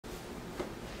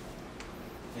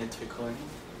It's recording.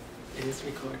 It is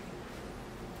recording.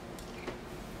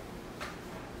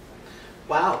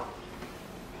 Wow.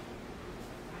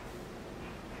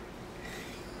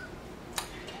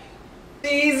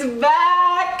 She's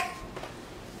back.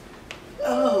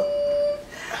 Oh.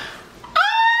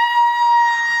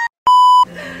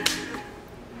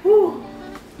 Whew.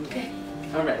 Okay,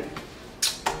 I'm ready.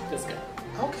 Let's go.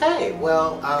 Okay,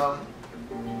 well,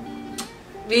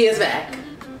 B is back.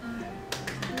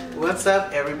 what's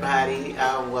up, everybody?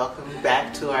 Welcome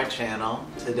back to our channel.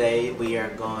 Today we are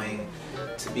going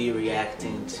to be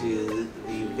reacting to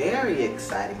the very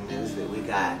exciting news that we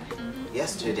got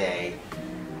yesterday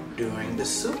during the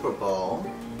Super Bowl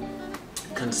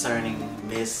concerning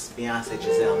Miss Beyonce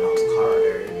Giselle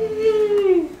Knowles-Carter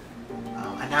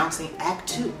announcing Act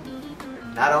 2.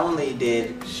 Not only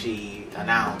did she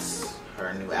announce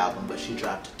her new album, but she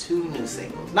dropped 2 new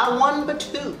singles. Not 1, but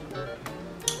 2.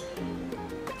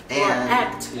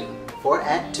 For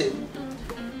Act 2.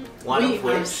 One of which...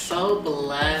 We are so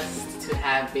blessed to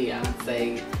have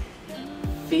Beyonce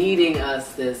feeding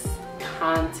us this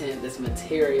content, this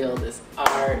material, this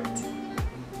art.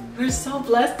 We're so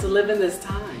blessed to live in this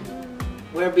time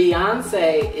where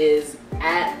Beyonce is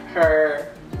at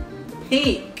her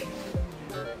peak.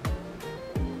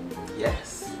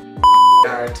 Yes.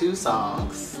 There are 2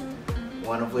 songs,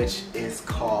 one of which is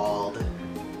called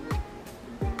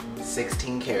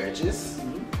 16 Carriages.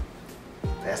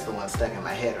 That's the one stuck in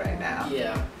my head right now.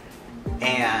 Yeah.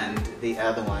 And the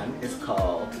other one is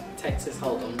called Texas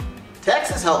Hold'em.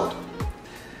 Texas Hold'em.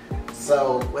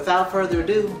 So without further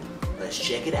ado, let's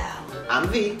check it out. I'm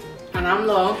V. And I'm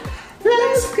Lo.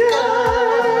 Let's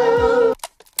go!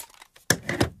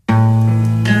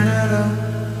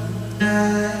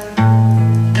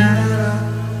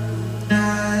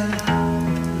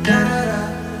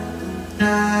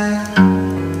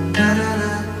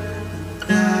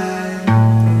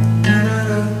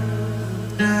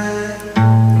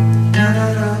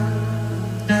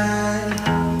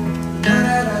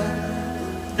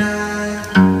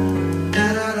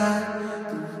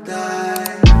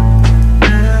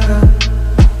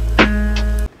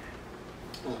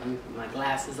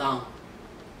 Glasses on.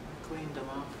 Cleaned them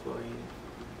off for you.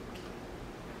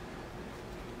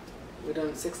 We're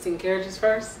doing 16 Carriages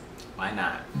first? Why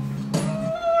not?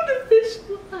 Oh, the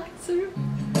visualizer.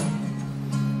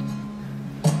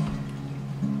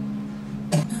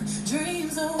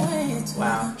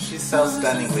 Wow, she's so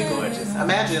stunningly gorgeous.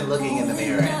 Imagine looking in the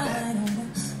mirror at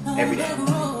that every day. Oh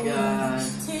my God.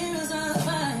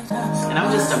 And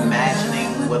I'm just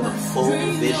imagining what the full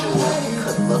visual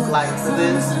could look like for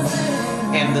this.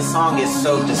 And the song is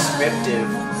so descriptive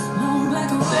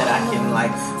that I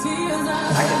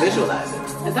can visualize it.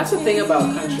 And that's the thing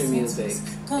about country music.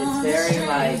 It's very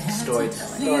like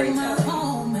Storytelling.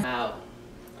 Wow.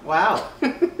 Wow.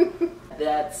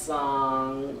 That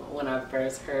song, when I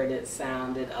first heard it,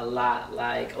 sounded a lot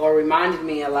like, or reminded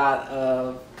me a lot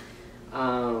of,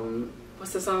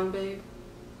 what's the song, babe?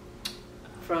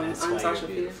 From I'm Sasha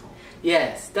Fierce.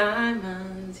 Yes,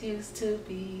 diamonds used to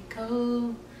be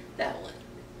gold. That one.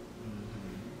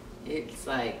 It's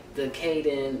like the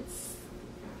cadence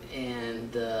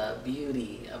and the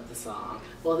beauty of the song.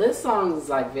 Well, this song is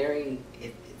like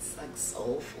it's like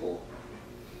soulful.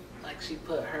 Like she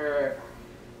put her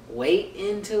weight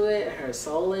into it, her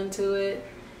soul into it,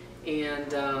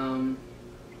 and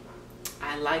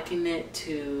I liken it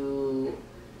to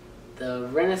the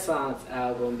Renaissance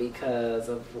album because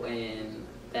of when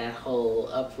that whole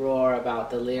uproar about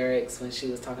the lyrics when she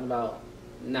was talking about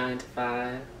 9 to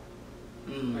 5,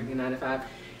 working 9 to 5,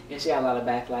 and she had a lot of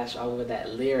backlash over that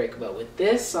lyric. But with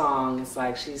this song, it's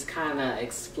like she's kind of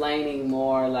explaining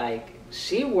more like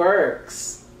she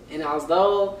works, and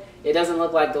although it doesn't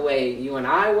look like the way you and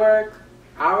I work,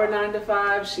 our 9 to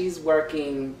 5, she's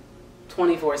working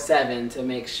 24/7 to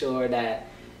make sure that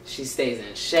she stays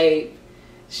in shape,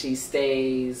 she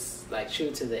stays like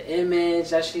true to the image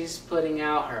that she's putting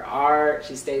out, her art,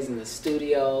 she stays in the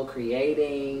studio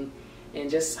creating, and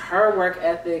just her work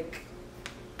ethic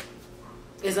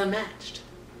is unmatched.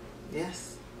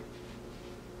 Yes.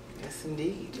 Yes,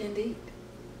 indeed. Indeed.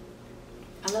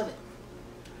 I love it.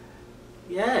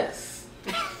 Yes.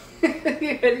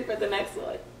 You ready for the next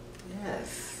one?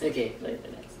 Yes. Okay, play the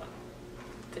next song.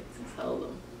 Texas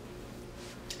Hold'em.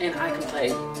 And I can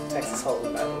play Texas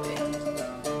Hold'em, by the way.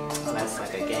 Oh, that's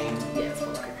like a game? Yeah, it's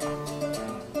poker.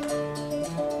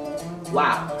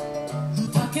 Wow.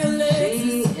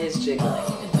 She is jiggling.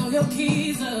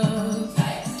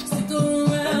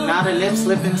 And not a lip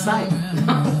slip in sight.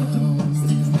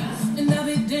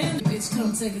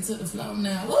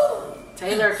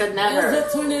 Taylor could never.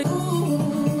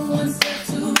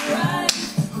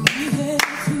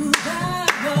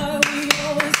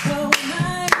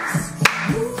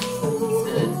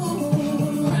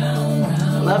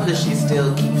 love that she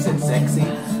still keeps it sexy,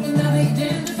 even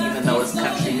though it's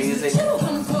country music.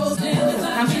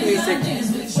 Country music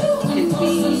can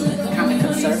be kind of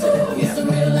conservative.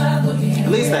 Yeah.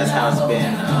 At least that's how it's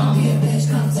been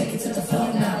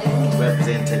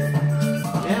represented.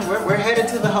 Yeah, we're headed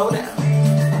to the hoedown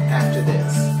after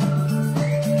this.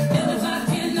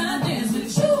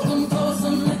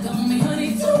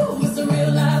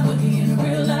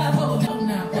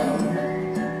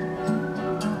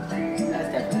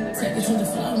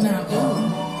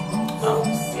 Oh,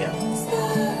 yeah.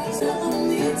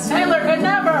 Taylor could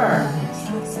never.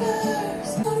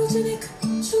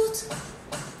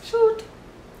 Shoot.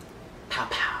 Pow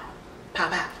pow. Pow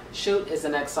pow. Shoot is the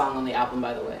next song on the album,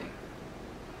 by the way.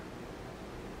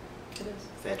 It is.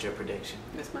 Is that your prediction?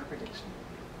 That's my prediction.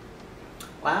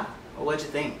 Wow. Well, what'd you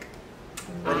think?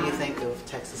 What do you think of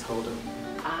Texas Hold'em?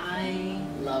 I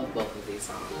love both of these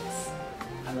songs.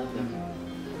 I love them.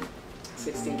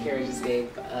 16 Carriages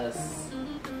gave us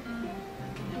like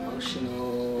an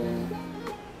emotional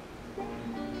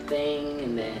thing,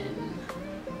 and then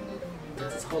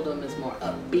Texas Hold'em is more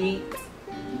upbeat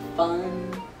and fun.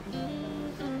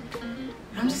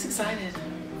 I'm just excited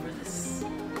for this.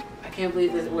 I can't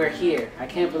believe that we're here. I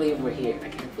can't believe we're here. I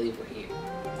can't believe we're here.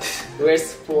 We're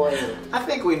spoiled. I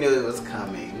think we knew it was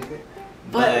coming,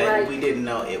 but like, we didn't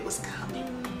know it was coming.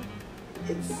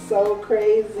 It's so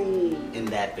crazy. In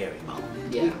that very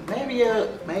moment. Yeah.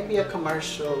 Maybe a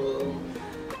commercial,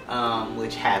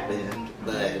 which happened,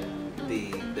 but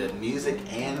the music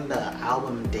and the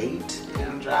album date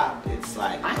didn't drop. It's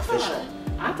like official.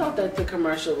 I thought that the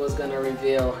commercial was gonna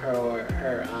reveal her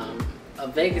a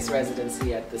Vegas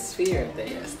residency at the Sphere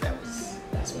thing. Yes,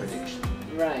 that's prediction.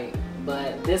 Right,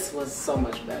 but this was so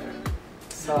much better.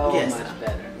 So much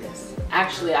better. Yes.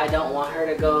 Actually, I don't want her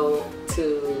to go to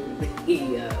the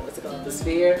what's it called, the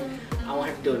Sphere. I want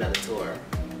her to do another tour.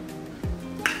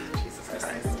 Jesus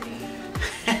Christ.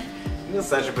 It was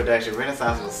such a production.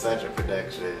 Renaissance was such a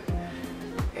production.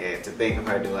 And to think of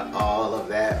her doing all of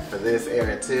that for this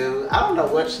era too. I don't know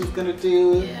what she's gonna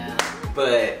do. Yeah.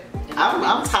 But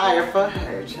I'm tired for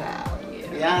her, child.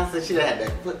 Yeah. Beyonce, she done had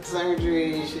that foot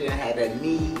surgery, she done had that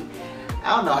knee.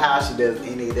 I don't know how she does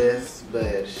any of this,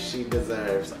 but she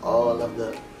deserves all of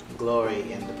the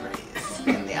glory and the praise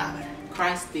and the honor.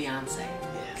 Christ Beyonce.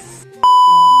 Yes.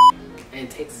 And it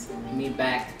takes me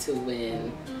back to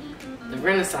when the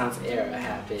Renaissance era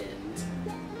happened,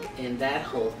 and that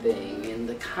whole thing, and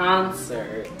the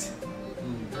concert.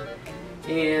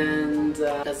 And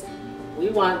because we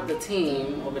want the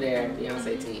team over there,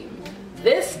 Beyonce team,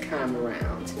 this time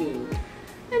around to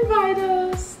invite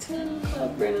us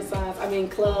to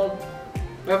Club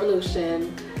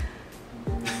Revolution.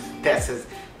 That's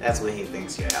what he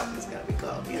thinks your album is gonna be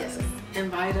called, Beyonce. Yes.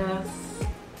 Invite us.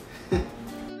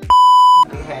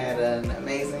 We had an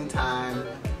amazing time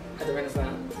At the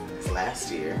Renaissance.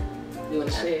 last year. You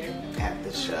want to share? At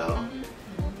the show.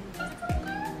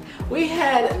 We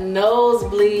had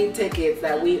nosebleed tickets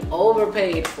that we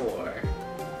overpaid for.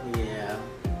 Yeah.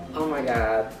 Oh my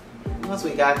God. Once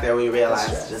we got there, we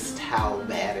realized just how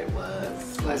bad it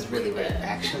was. It was really bad.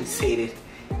 Actually seated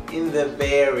in the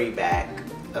very back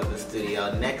of the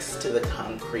studio, next to the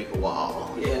concrete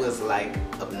wall. Yeah. It was like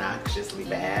obnoxiously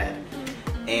bad,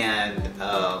 and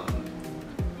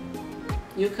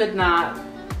You could not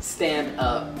stand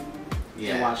up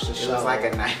and watch the show. It was like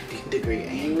a 90-degree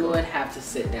angle. You would have to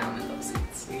sit down in those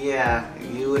seats. Yeah,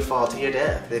 you would fall to your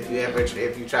death if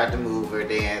you tried to move or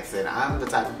dance. And I'm the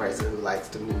type of person who likes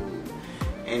to move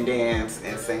and dance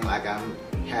and sing like I'm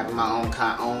having my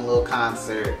own little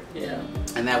concert. Yeah.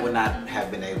 And that would not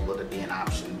have been able to be an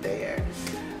option there.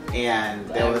 And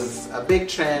there was a big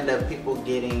trend of people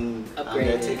getting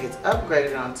their tickets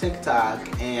upgraded on TikTok.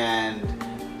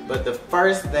 But the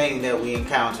first thing that we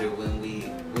encountered when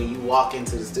you walk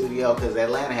into the studio, because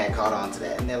Atlanta had caught on to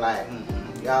that, and they're like,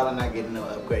 y'all are not getting no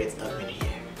upgrades up in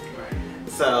here. Right.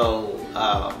 So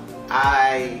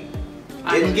I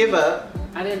didn't give up.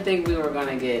 I didn't think we were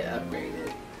gonna get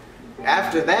upgraded.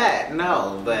 After that,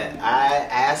 no, but I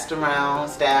asked around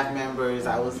staff members.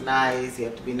 I was nice. You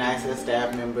have to be nice as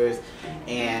staff members.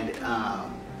 And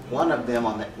one of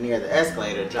them near the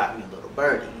escalator dropped me a little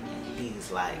birdie. And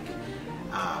he's like,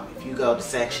 if you go to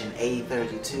section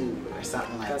A32 or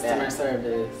something like that.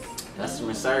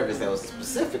 Customer service, there was a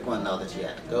specific one though that you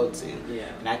had to go to.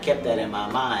 Yeah. And I kept that in my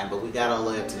mind, but we got all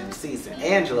the way up to them seats, and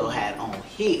Angelo had on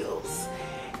heels.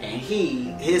 And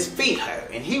his feet hurt,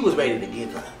 and he was ready to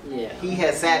give up. Yeah. He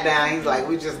had sat down, he's like,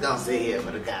 we just gonna sit here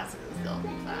for the concert, it's gonna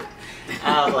be fine.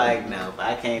 I was like, no,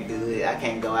 I can't do it, I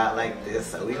can't go out like this.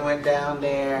 So we went down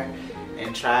there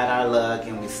and tried our luck,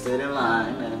 and we stood in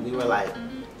line, and we were like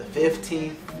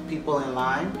 15th people in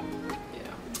line.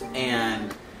 Yeah.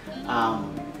 And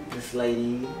this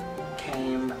lady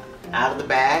came out of the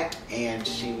back and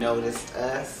she noticed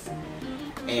us.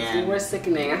 And we were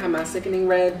sickening. I had my sickening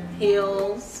red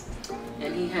heels,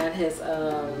 and he had his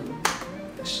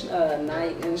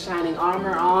knight in shining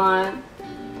armor on.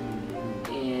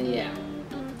 And yeah,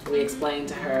 we explained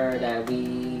to her that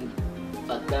we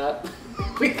fucked up.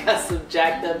 We got some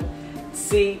jacked up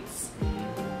seats,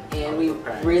 and we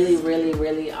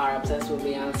really are obsessed with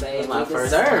Beyonce. It was my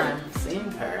first time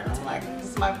seeing her. I'm like,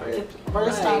 this is my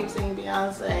first time seeing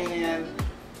Beyonce, and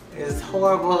it's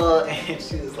horrible. And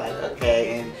she was like,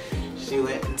 okay. And she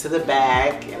went into the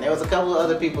back, and there was a couple of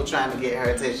other people trying to get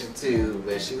her attention too,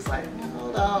 but she was like,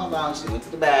 hold on. She went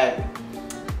to the back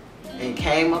and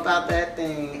came up out that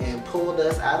thing and pulled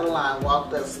us out of line,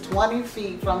 walked us 20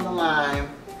 feet from the line,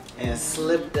 and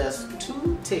slipped us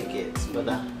 2 tickets for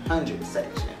the 100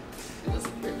 section. It was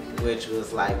really good. Which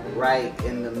was like right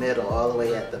in the middle, all the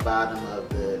way at the bottom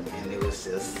of and it was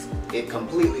just, it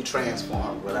completely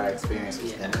transformed what our experience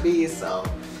was going to be. So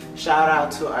shout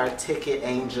out to our ticket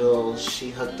angel.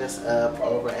 She hooked us up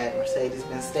over at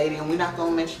Mercedes-Benz Stadium. We're not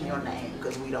going to mention your name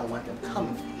because we don't want them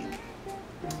coming for you.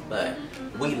 But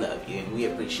we love you and we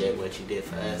appreciate what you did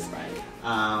for us. Right.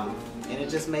 And it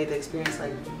just made the experience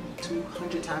like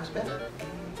 200 times better.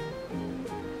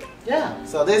 Yeah,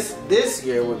 so this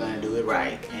year we're gonna do it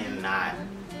right and not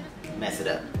mess it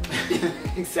up.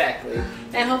 Exactly.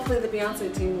 And hopefully the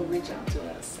Beyonce team will reach out to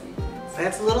us.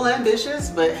 That's a little ambitious,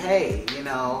 but hey, you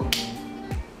know,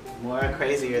 more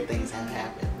crazier things have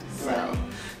happened. So right.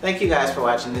 Thank you guys for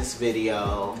watching this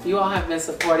video. You all have been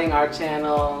supporting our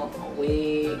channel.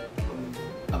 We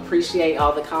appreciate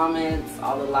all the comments,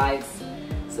 all the likes,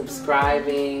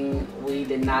 subscribing. We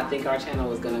did not think our channel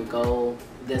was gonna go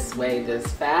this way this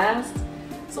fast,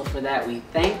 so for that we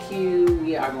thank you.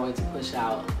 We are going to push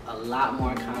out a lot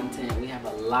more content. We have a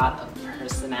lot of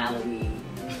personality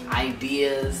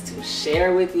ideas to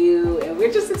share with you, and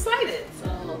we're just excited.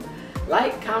 So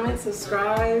like, comment,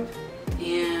 subscribe,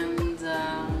 and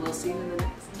we'll see you in the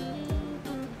next.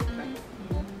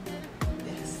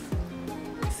 Yes.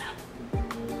 Peace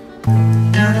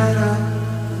out.